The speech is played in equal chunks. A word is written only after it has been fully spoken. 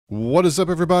What is up,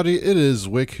 everybody? It is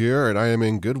Wick here, and I am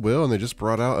in Goodwill, and they just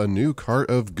brought out a new cart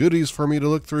of goodies for me to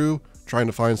look through, trying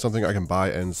to find something I can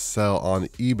buy and sell on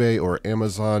eBay or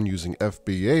Amazon using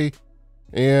FBA.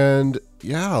 And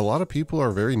yeah, a lot of people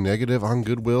are very negative on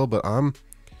Goodwill, but I'm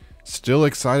still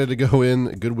excited to go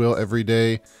in Goodwill every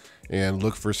day and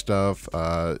look for stuff.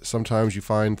 Sometimes you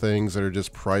find things that are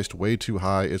just priced way too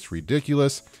high. It's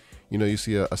ridiculous. You know, you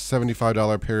see a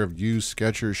 $75 pair of used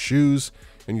Skechers shoes,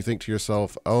 and you think to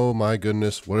yourself, oh my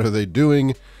goodness, what are they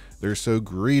doing? They're so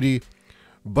greedy.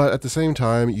 But at the same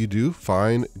time, you do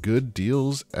find good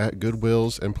deals at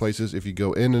Goodwills and places if you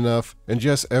go in enough. And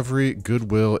yes, every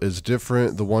Goodwill is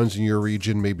different. The ones in your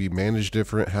region may be managed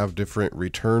different, have different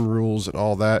return rules and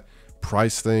all that,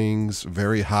 price things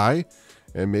very high,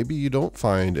 and maybe you don't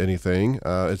find anything.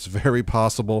 It's very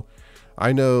possible.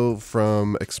 I know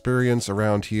from experience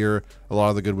around here, a lot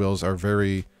of the Goodwills are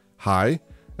very high,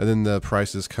 and then the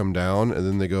prices come down, and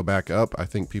then they go back up. I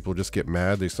think people just get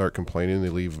mad. They start complaining. They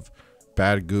leave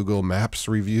bad Google Maps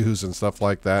reviews and stuff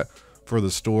like that for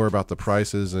the store about the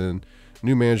prices, and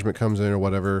new management comes in or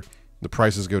whatever. The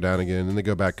prices go down again, and they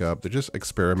go back up. They're just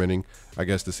experimenting, I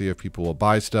guess, to see if people will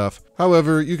buy stuff.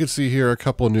 However, you can see here a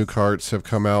couple new carts have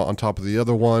come out on top of the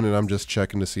other one, and I'm just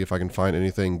checking to see if I can find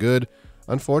anything good.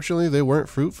 Unfortunately, they weren't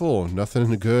fruitful.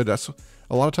 Nothing good. That's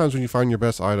a lot of times when you find your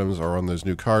best items are on those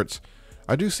new carts.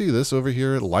 I do see this over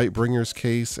here, Lightbringer's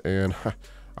case, and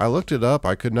I looked it up.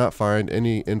 I could not find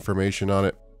any information on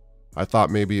it. I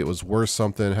thought maybe it was worth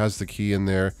something. It has the key in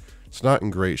there. It's not in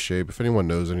great shape. If anyone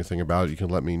knows anything about it, you can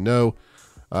let me know.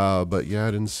 But yeah,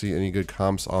 I didn't see any good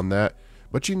comps on that.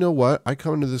 But you know what? I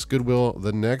come into this Goodwill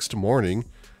the next morning,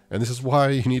 and this is why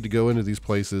you need to go into these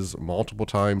places multiple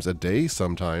times a day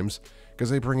sometimes, because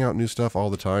they bring out new stuff all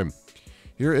the time.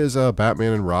 Here is a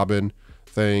Batman and Robin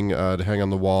thing to hang on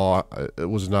the wall. It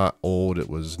was not old, it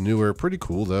was newer. Pretty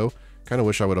cool though. Kind of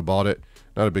wish I would have bought it.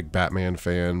 Not a big Batman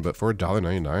fan, but for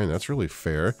 $1.99, that's really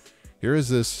fair. Here is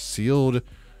this sealed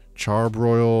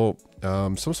charbroil,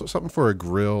 something for a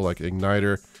grill, like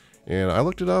igniter. And I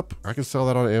looked it up. I can sell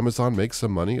that on Amazon, make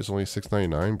some money. It's only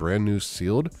 $6.99, brand new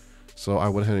sealed. So I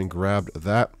went ahead and grabbed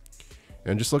that.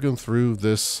 And just looking through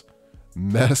this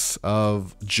mess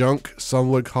of junk, some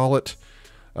would call it.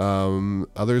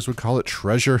 Others would call it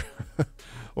treasure.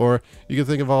 Or you can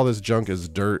think of all this junk as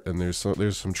dirt, and there's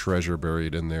some treasure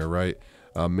buried in there, right?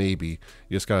 Maybe.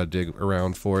 You just gotta dig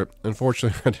around for it.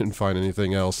 Unfortunately, I didn't find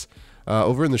anything else.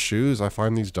 Over in the shoes, I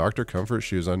find these Dr. Comfort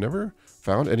shoes. I never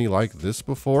found any like this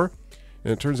before,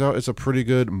 and it turns out it's a pretty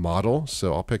good model,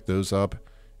 so I'll pick those up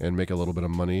and make a little bit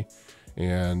of money.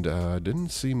 And didn't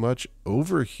see much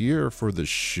over here for the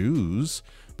shoes,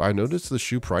 but I noticed the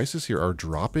shoe prices here are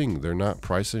dropping. They're not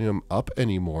pricing them up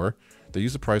anymore. They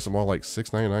used to price them all like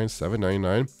 $6.99,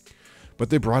 $7.99, but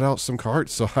they brought out some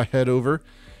carts. So I head over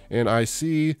and I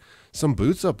see some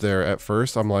boots up there. At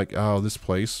first I'm like, oh, this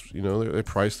place, you know, they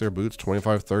price their boots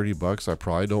 25, 30 bucks. I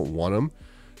probably don't want them.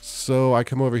 So I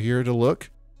come over here to look,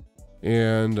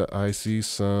 and I see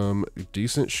some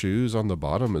decent shoes on the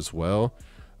bottom as well.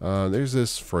 There's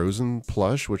this Frozen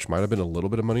plush, which might have been a little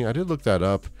bit of money. I did look that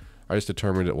up. I just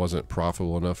determined it wasn't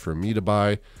profitable enough for me to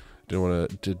buy. Didn't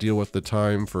want to deal with the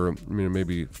time for, you know,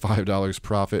 maybe $5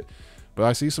 profit. But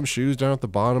I see some shoes down at the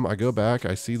bottom. I go back,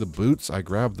 I see the boots. I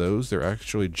grab those. They're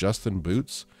actually Justin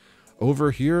boots.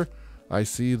 Over here, I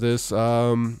see this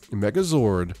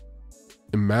Megazord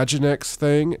Imaginext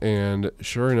thing, and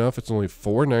sure enough, it's only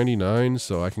 $4.99,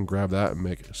 so I can grab that and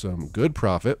make some good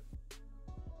profit.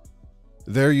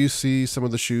 There you see some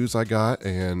of the shoes I got,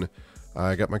 and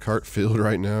I got my cart filled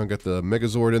right now. Got the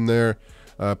Megazord in there.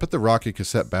 Put the Rocky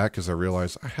cassette back because I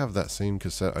realized I have that same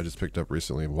cassette I just picked up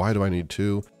recently. Why do I need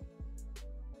two?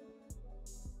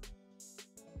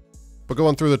 But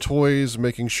going through the toys,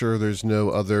 making sure there's no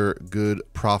other good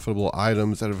profitable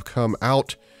items that have come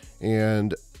out.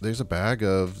 And there's a bag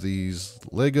of these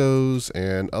Legos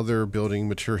and other building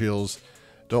materials.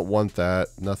 Don't want that.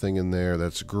 Nothing in there.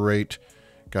 That's great.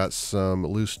 Got some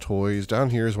loose toys. Down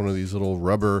here is one of these little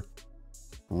rubber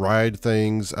ride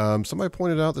things. Somebody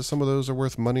pointed out that some of those are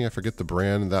worth money. I forget the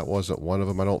brand. That wasn't one of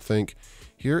them, I don't think.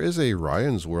 Here is a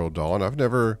Ryan's World doll, and I've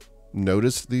never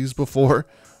noticed these before,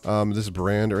 this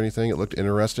brand or anything. It looked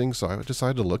interesting, so I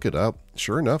decided to look it up.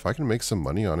 Sure enough, I can make some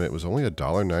money on it. It was only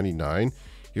 $1.99.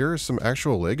 Here are some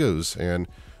actual Legos, and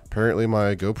apparently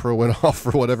my GoPro went off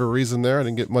for whatever reason there. I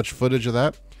didn't get much footage of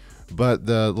that, but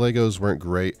the Legos weren't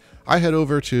great. I head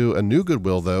over to a new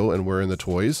Goodwill though, and we're in the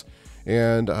toys.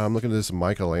 And I'm looking at this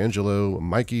Michelangelo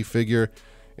Mikey figure,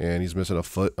 and he's missing a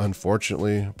foot,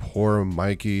 unfortunately. Poor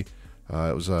Mikey.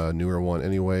 It was a newer one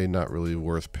anyway, not really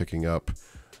worth picking up.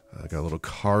 Got a little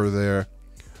car there.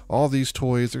 all these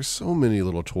toys. There's so many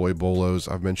little toy bolos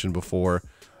I've mentioned before.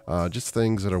 Just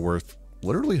things that are worth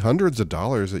literally hundreds of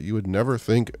dollars that you would never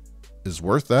think is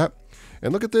worth that.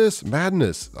 And look at this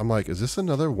madness. I'm like, is this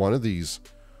another one of these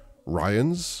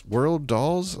Ryan's World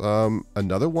dolls?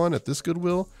 Another one at this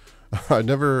Goodwill? I've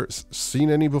never seen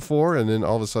any before, and then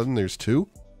all of a sudden there's two.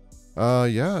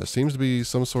 Yeah, it seems to be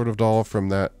some sort of doll from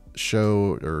that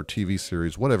show or TV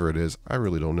series, whatever it is. I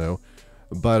really don't know.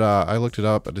 But I looked it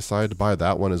up. I decided to buy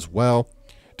that one as well.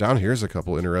 Down here's a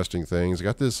couple interesting things. I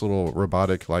got this little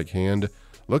robotic like hand.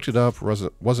 Looked it up.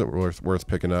 Wasn't worth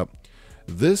picking up.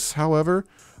 This, however,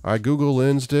 I Google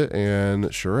lensed it,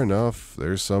 and sure enough,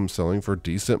 there's some selling for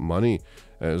decent money.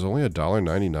 And it was only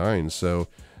 $1.99, so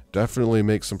definitely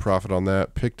make some profit on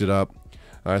that. Picked it up.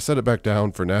 I set it back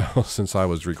down for now since I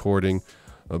was recording.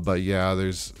 But yeah,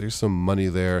 there's some money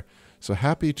there. So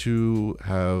happy to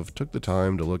have took the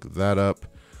time to look that up.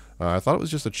 I thought it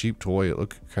was just a cheap toy. It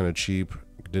looked kind of cheap.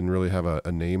 Didn't really have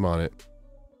a name on it.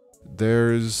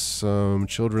 There's some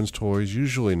children's toys,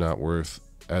 usually not worth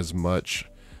as much.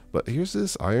 But here's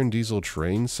this Iron Diesel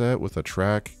train set with a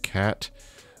track cat.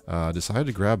 Decided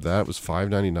to grab that. It was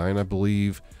 $5.99, I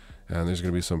believe. And there's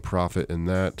going to be some profit in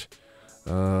that.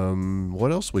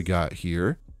 What else we got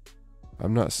here?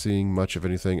 I'm not seeing much of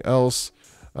anything else.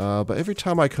 But every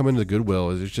time I come into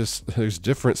Goodwill, there's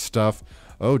different stuff.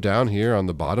 Oh, down here on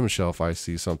the bottom shelf, I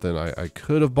see something I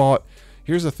could have bought.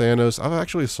 Here's a Thanos. I've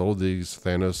actually sold these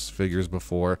Thanos figures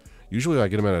before. Usually I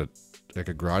get them at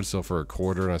a garage sale for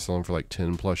 $1/4, and I sell them for like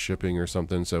 10 plus shipping or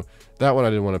something. So that one I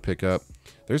didn't want to pick up.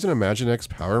 There's an Imaginext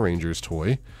Power Rangers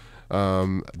toy.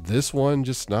 This one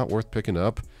just not worth picking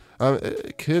up.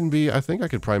 It can be. I think I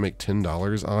could probably make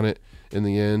 $10 on it in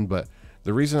the end, but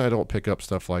the reason I don't pick up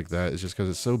stuff like that is just because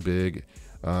it's so big.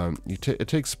 It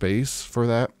takes space for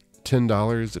that.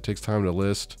 $10. It takes time to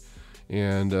list,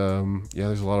 and yeah,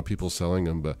 there's a lot of people selling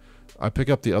them. But I pick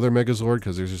up the other Megazord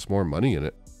because there's just more money in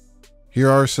it. Here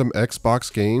are some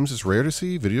Xbox games. It's rare to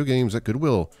see video games at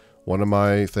Goodwill. One of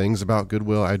my things about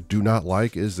Goodwill I do not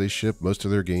like is they ship most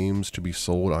of their games to be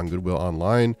sold on Goodwill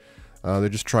online. They're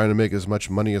just trying to make as much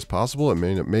money as possible. I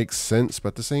mean, it makes sense, but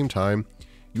at the same time,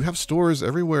 you have stores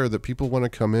everywhere that people want to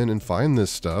come in and find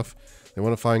this stuff. They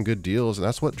want to find good deals, and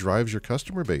that's what drives your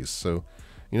customer base. So,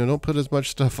 don't put as much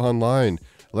stuff online.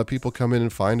 Let people come in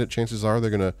and find it. Chances are they're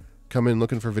going to come in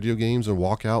looking for video games and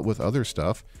walk out with other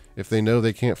stuff. If they know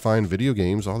they can't find video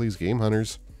games, all these game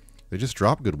hunters, they just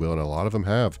drop Goodwill, and a lot of them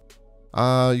have.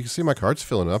 You can see my cart's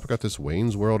filling up. I got this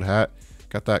Wayne's World hat.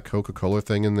 Got that Coca-Cola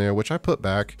thing in there, which I put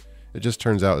back. It just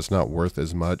turns out it's not worth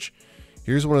as much.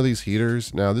 Here's one of these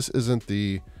heaters. Now, this isn't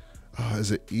the...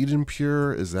 is it Eden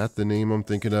Pure? Is that the name I'm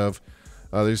thinking of?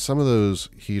 There's some of those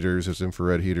heaters, those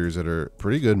infrared heaters, that are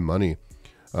pretty good money.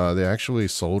 They actually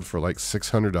sold for like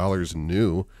 $600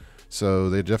 new. So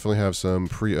they definitely have some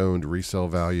pre-owned resale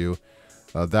value.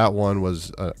 That one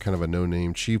was kind of a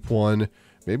no-name cheap one.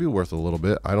 Maybe worth a little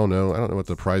bit. I don't know. I don't know what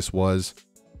the price was.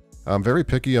 I'm very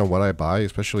picky on what I buy,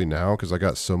 especially now because I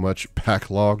got so much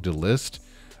backlog to list.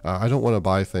 I don't want to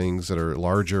buy things that are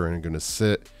larger and are going to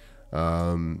sit. So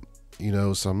I'm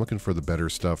looking for the better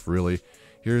stuff, really.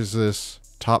 Here's this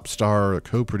Top Star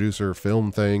co-producer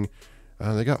film thing.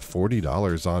 They got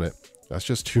 $40 on it. That's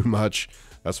just too much.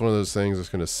 That's one of those things that's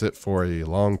going to sit for a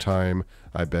long time,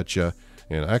 I betcha.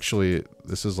 And actually,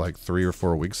 this is like 3 or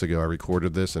 4 weeks ago I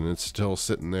recorded this, and it's still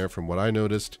sitting there from what I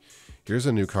noticed. Here's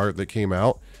a new cart that came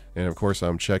out, and of course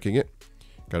I'm checking it.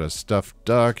 Got a stuffed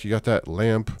duck. You got that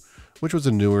lamp, which was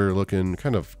a newer looking,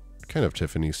 kind of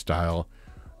Tiffany style.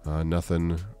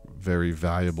 Nothing very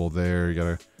valuable there. You got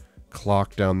a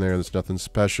clock down there. There's nothing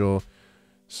special.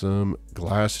 Some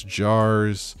glass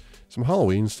jars. Some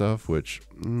Halloween stuff, which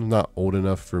not old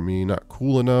enough for me, not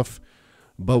cool enough.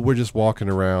 But we're just walking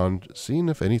around, seeing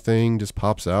if anything just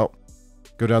pops out.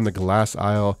 Go down the glass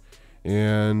aisle,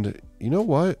 and you know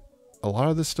what? A lot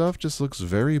of this stuff just looks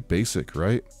very basic,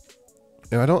 right?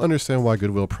 And I don't understand why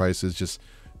Goodwill prices just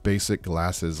basic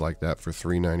glasses like that for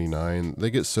 $3.99.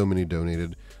 They get so many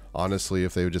donated. Honestly,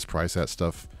 if they would just price that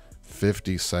stuff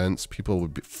 50 cents, people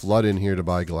would flood in here to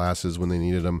buy glasses when they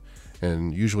needed them,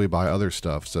 and usually buy other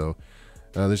stuff. So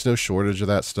there's no shortage of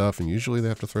that stuff, and usually they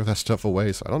have to throw that stuff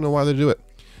away. So I don't know why they do it.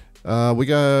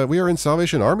 We are in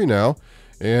Salvation Army now,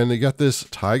 and they got this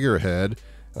tiger head.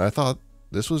 I thought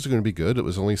this was going to be good. It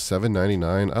was only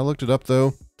 $7.99. I looked it up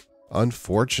though.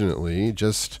 Unfortunately,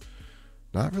 just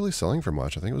not really selling for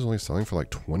much. I think it was only selling for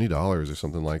like $20 or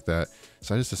something like that.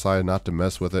 So I just decided not to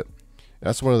mess with it.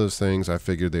 That's one of those things I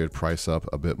figured they would price up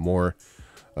a bit more.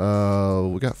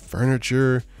 We got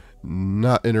furniture.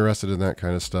 Not interested in that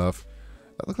kind of stuff.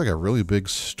 That looked like a really big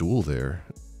stool there.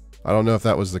 I don't know if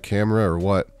that was the camera or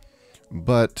what,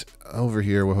 but over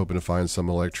here we're hoping to find some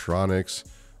electronics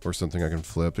or something I can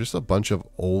flip. There's a bunch of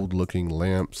old looking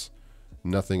lamps,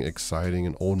 nothing exciting.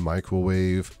 An old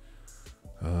microwave,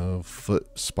 foot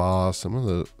spa. Some of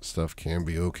the stuff can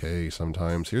be okay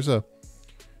sometimes. Here's a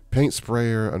paint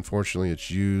sprayer. Unfortunately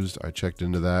it's used. I checked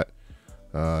into that.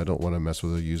 I don't want to mess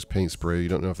with a used paint spray. You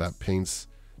don't know if that paint's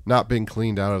not been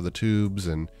cleaned out of the tubes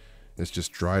and it's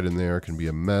just dried in there. It can be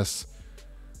a mess.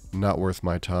 Not worth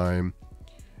my time.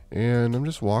 And I'm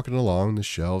just walking along the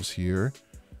shelves here,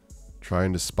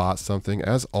 trying to spot something.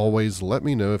 As always, let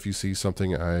me know if you see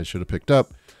something I should have picked up.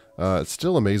 It's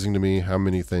still amazing to me how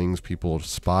many things people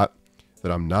spot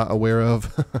that I'm not aware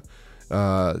of.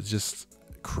 Just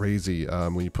crazy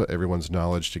when you put everyone's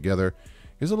knowledge together.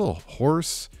 Here's a little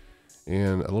horse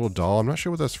and a little doll. I'm not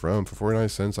sure what that's from. For 49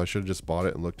 cents, I should have just bought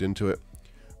it and looked into it.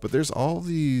 But there's all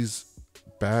these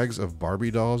bags of Barbie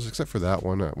dolls, except for that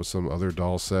one. That was some other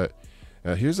doll set.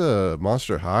 Here's a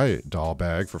Monster High doll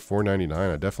bag for $4.99.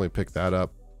 I definitely picked that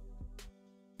up.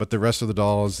 But the rest of the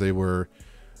dolls, they were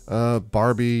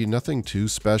Barbie, nothing too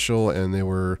special, and they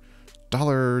were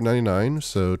 $1.99,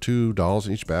 so 2 dolls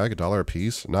in each bag, $1 a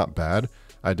piece. Not bad.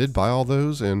 I did buy all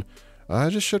those, and I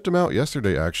just shipped them out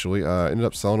yesterday, actually. Ended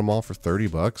up selling them all for 30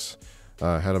 bucks.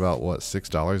 Had about, what,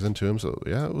 $6 into them, so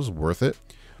yeah, it was worth it.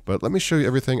 But let me show you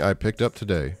everything I picked up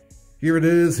today. Here it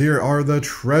is. Here are the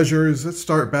treasures. Let's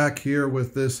start back here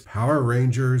with this Power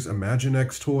Rangers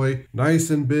Imaginext toy.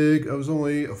 Nice and big. It was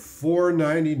only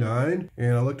 $4.99,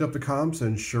 and I looked up the comps,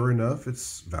 and sure enough,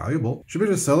 it's valuable. Should be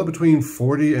able to sell it between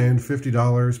 $40 and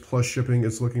 $50 plus shipping,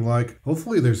 it's looking like.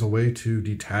 Hopefully there's a way to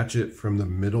detach it from the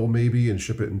middle maybe and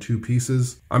ship it in 2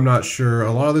 pieces. I'm not sure.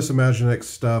 A lot of this Imaginext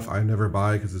stuff I never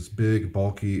buy because it's big,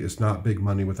 bulky. It's not big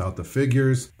money without the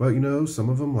figures, but you know, some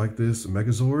of them like this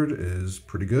Megazord is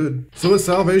pretty good. So with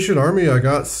Salvation Army, I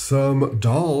got some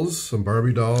dolls, some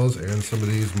Barbie dolls, and some of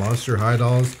these Monster High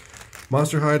dolls.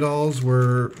 Monster High dolls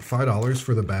were $5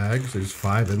 for the bags. There's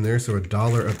 5 in there, so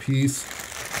 $1 a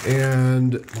piece.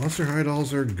 And Monster High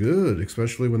dolls are good,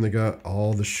 especially when they got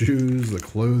all the shoes, the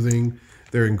clothing.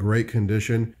 They're in great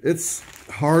condition. It's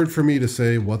hard for me to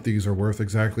say what these are worth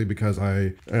exactly because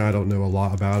I don't know a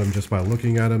lot about them just by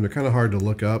looking at them. They're kind of hard to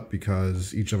look up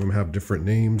because each of them have different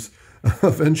names.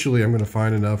 Eventually, I'm going to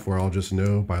find enough where I'll just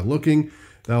know by looking.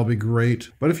 That'll be great.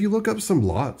 But if you look up some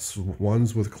lots,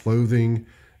 ones with clothing,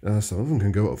 some of them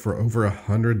can go for over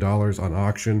 $100 on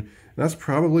auction. And that's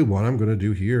probably what I'm going to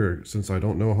do here since I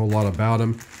don't know a whole lot about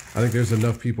them. I think there's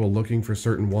enough people looking for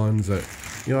certain ones that,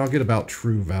 you know, I'll get about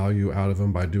true value out of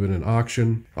them by doing an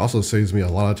auction. Also saves me a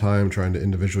lot of time trying to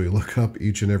individually look up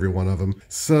each and every one of them.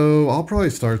 So I'll probably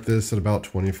start this at about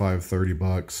 25, 30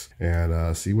 bucks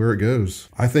and see where it goes.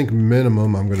 I think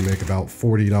minimum I'm going to make about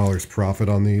 $40 profit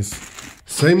on these.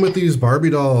 Same with these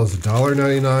Barbie dolls,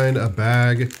 $1.99 a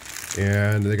bag.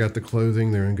 And they got the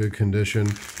clothing, they're in good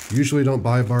condition. Usually don't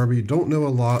buy Barbie, don't know a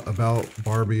lot about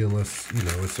Barbie unless, you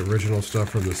know, it's original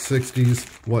stuff from the 60s,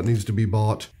 what needs to be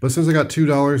bought. But since I got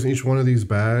 $2 in each one of these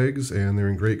bags and they're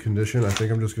in great condition, I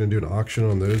think I'm just gonna do an auction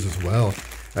on those as well.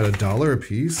 At $1 a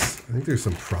piece, I think there's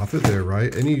some profit there,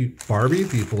 right? Any Barbie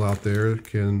people out there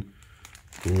can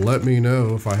let me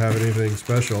know if I have anything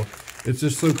special. It's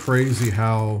just so crazy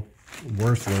how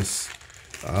worthless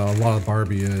a lot of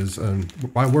Barbie is,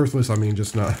 and by worthless I mean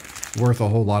just not worth a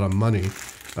whole lot of money.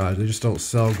 They just don't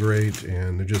sell great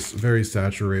and they're just very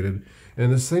saturated.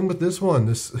 And the same with this one.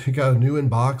 This got a new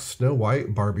in-box Snow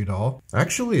White Barbie doll.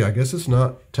 Actually, I guess it's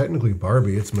not technically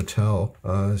Barbie, it's Mattel.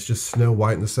 It's just Snow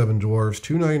White and the 7 Dwarfs.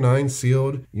 $2.99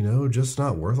 sealed, you know, just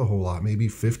not worth a whole lot. Maybe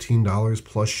 $15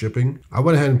 plus shipping. I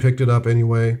went ahead and picked it up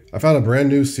anyway. I found a brand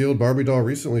new sealed Barbie doll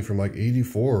recently from like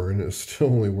 $84 and it's still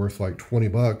only worth like 20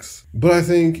 bucks. But I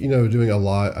think, you know, doing a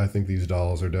lot, I think these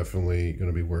dolls are definitely going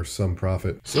to be worth some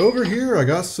profit. So over here, I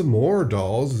got some more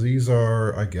dolls. These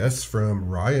are, I guess, from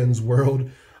Ryan's World.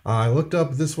 I looked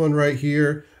up this one right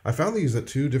here. I found these at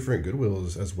 2 different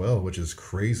Goodwills as well, which is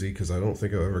crazy because I don't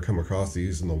think I've ever come across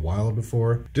these in the wild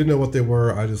before. Didn't know what they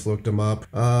were, I just looked them up.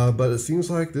 But it seems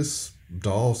like this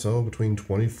doll sells between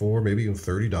 $24, maybe even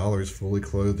 $30, fully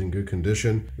clothed in good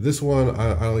condition. This one,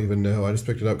 I don't even know. I just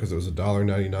picked it up because it was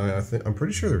 $1.99. I'm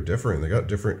pretty sure they're different. They got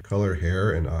different color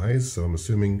hair and eyes, so I'm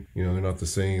assuming, you know, they're not the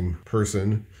same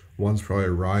person. One's probably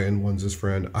Ryan, one's his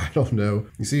friend. I don't know.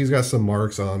 You see he's got some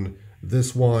marks on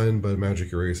this one, but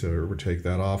magic eraser would take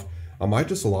that off. I might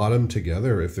just lot them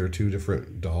together if they're two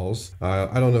different dolls.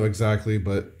 I don't know exactly,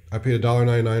 but I paid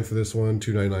 $1.99 for this one,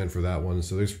 $2.99 for that one,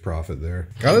 so there's profit there.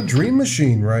 Got a dream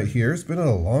machine right here. It's been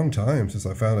a long time since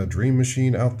I found a dream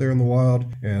machine out there in the wild,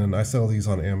 and I sell these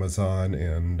on Amazon,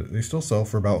 and they still sell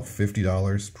for about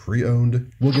 $50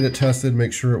 pre-owned. We'll get it tested,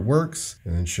 make sure it works,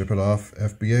 and then ship it off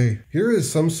FBA. Here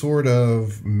is some sort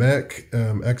of mech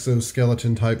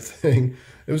exoskeleton type thing.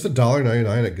 It was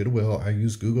 $1.99 at Goodwill. I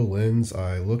used Google Lens.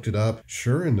 I looked it up.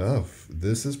 Sure enough,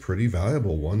 this is pretty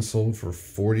valuable. One sold for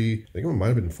 $40, I think it might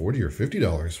have been $40 or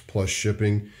 $50 plus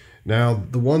shipping. Now,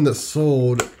 the one that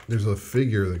sold, there's a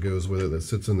figure that goes with it that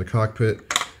sits in the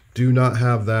cockpit. Do not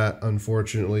have that,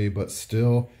 unfortunately, but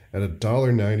still at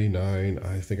 $1.99,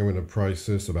 I think I'm going to price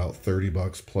this about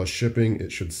 $30 plus shipping. It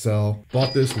should sell.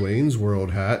 Bought this Wayne's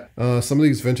World hat. Some of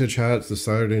these vintage hats, the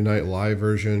Saturday Night Live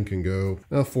version can go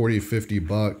 $40,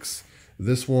 $50.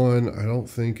 This one, I don't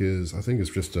think is, I think it's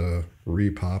just a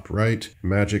repop, right?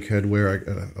 Magic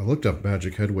headwear. I looked up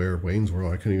Magic headwear, Wayne's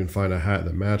World. I couldn't even find a hat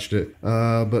that matched it.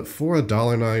 But for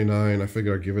 $1.99, I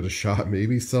figured I'd give it a shot.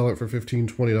 Maybe sell it for $15,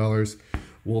 $20.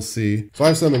 We'll see. So I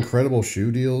have some incredible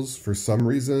shoe deals. For some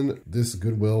reason, this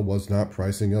Goodwill was not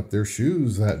pricing up their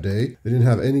shoes that day. They didn't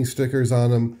have any stickers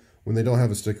on them. When they don't have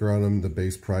a sticker on them, the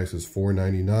base price is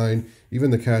 $4.99.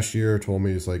 Even the cashier told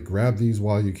me, it's like, grab these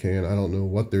while you can. I don't know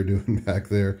what they're doing back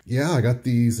there. Yeah, I got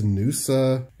these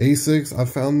Noosa Asics.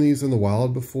 I've found these in the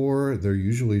wild before. They're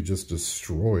usually just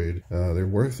destroyed. They're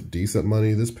worth decent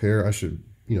money. This pair I should,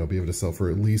 be able to sell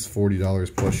for at least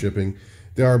 $40 plus shipping.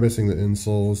 They are missing the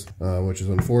insoles, which is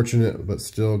unfortunate, but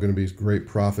still going to be great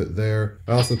profit there.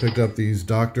 I also picked up these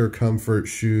Dr. Comfort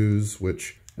shoes,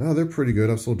 which they're pretty good.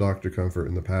 I've sold Dr. Comfort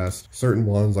in the past. Certain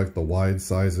ones, like the wide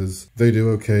sizes, they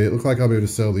do okay. It looks like I'll be able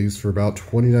to sell these for about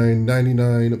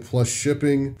 $29.99 plus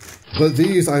shipping. But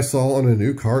these I saw on a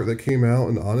new cart that came out,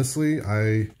 and honestly,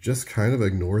 I just kind of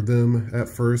ignored them at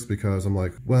first because I'm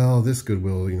like, well, this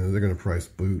Goodwill, they're going to price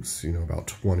boots, about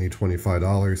 $20,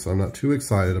 $25, so I'm not too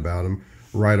excited about them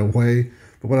right away.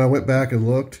 But when I went back and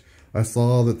looked, I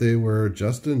saw that they were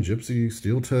Justin Gypsy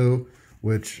Steel Toe,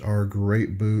 which are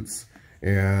great boots.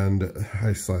 And I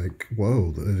was like,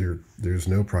 whoa, there's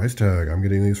no price tag. I'm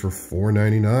getting these for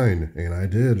 $4.99, and I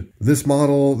did. This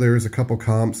model, there's a couple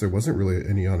comps. There wasn't really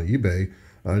any on eBay.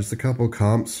 Just a couple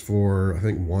comps for, I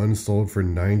think one sold for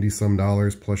 $90-some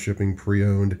plus shipping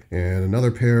pre-owned, and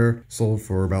another pair sold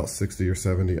for about $60 or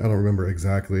 $70. I don't remember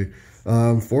exactly.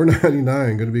 $4.99,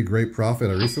 going to be great profit.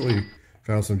 I recently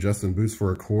found some Justin boots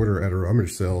for $1/4 at a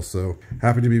rummage sale, so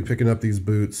happy to be picking up these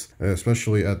boots,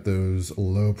 especially at those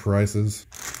low prices.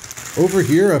 Over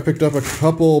here, I picked up a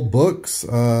couple books,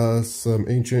 some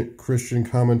ancient Christian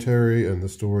commentary and the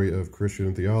story of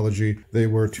Christian theology. They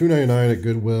were $2.99 at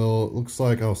Goodwill. Looks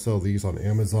like I'll sell these on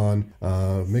Amazon,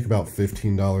 make about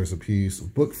 $15 a piece.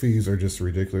 Book fees are just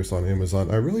ridiculous on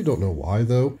Amazon. I really don't know why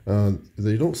though.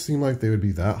 They don't seem like they would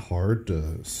be that hard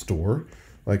to store.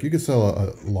 Like, you could sell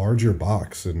a larger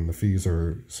box and the fees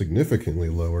are significantly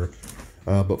lower.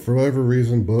 But for whatever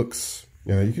reason, books,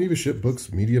 you can even ship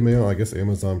books media mail. I guess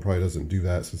Amazon probably doesn't do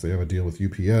that since they have a deal with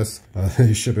UPS.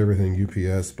 They ship everything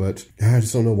UPS, but I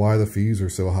just don't know why the fees are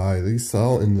so high. These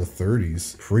sell in the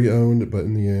 30s pre-owned, but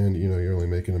in the end, you're only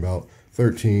making about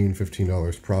 $13,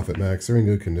 $15 profit max. They're in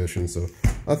good condition, so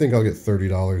I think I'll get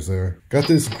 $30 there. Got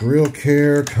this Grill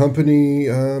Care Company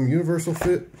Universal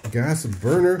Fit gas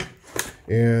burner,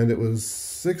 and it was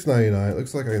 $6.99. It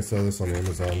looks like I can sell this on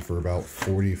Amazon for about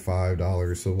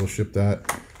 $45, so we'll ship that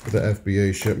with the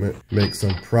FBA shipment, make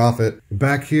some profit.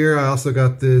 Back here, I also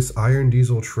got this Iron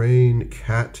Diesel Train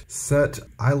cat set.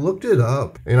 I looked it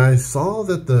up, and I saw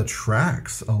that the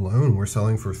tracks alone were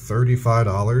selling for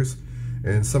 $35.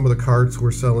 And some of the carts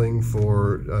were selling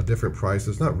for different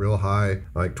prices, not real high,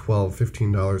 like $12,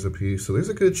 $15 a piece. So there's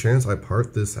a good chance I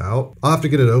part this out. I'll have to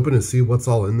get it open and see what's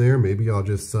all in there. Maybe I'll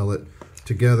just sell it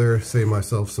together, save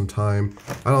myself some time.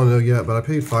 I don't know yet, but I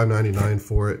paid $5.99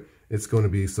 for it. It's going to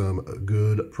be some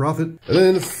good profit. And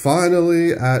then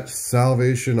finally at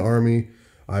Salvation Army,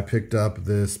 I picked up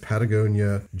this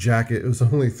Patagonia jacket. It was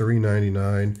only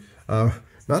 $3.99.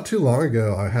 Not too long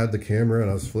ago, I had the camera and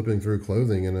I was flipping through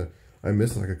clothing, and I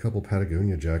missed like a couple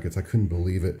Patagonia jackets. I couldn't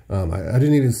believe it. I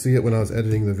didn't even see it when I was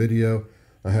editing the video.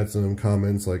 I had some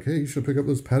comments like, hey, you should pick up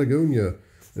this Patagonia.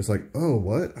 It's like, oh,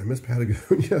 what? I missed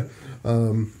Patagonia.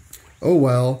 Oh,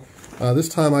 well. This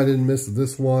time I didn't miss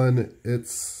this one. It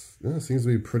seems to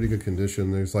be pretty good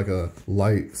condition. There's like a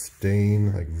light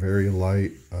stain, like very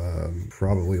light.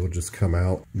 Probably will just come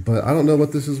out. But I don't know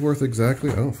what this is worth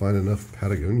exactly. I don't find enough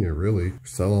Patagonia, really.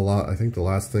 Sell a lot. I think the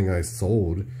last thing I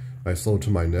sold I sold to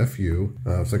my nephew.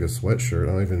 It's like a sweatshirt.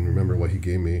 I don't even remember what he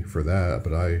gave me for that,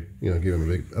 but I, gave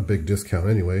him a big discount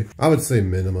anyway. I would say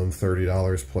minimum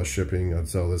 $30 plus shipping I'd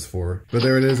sell this for. But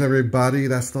there it is, everybody.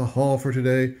 That's the haul for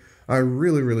today. I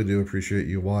really, really do appreciate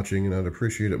you watching, and I'd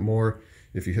appreciate it more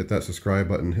if you hit that subscribe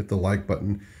button, hit the like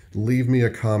button, leave me a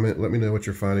comment, let me know what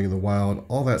you're finding in the wild.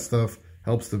 All that stuff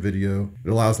helps the video. It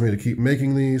allows me to keep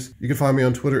making these. You can find me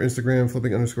on Twitter, Instagram,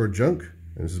 flipping_junk.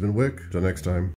 And this has been Wick. Until next time.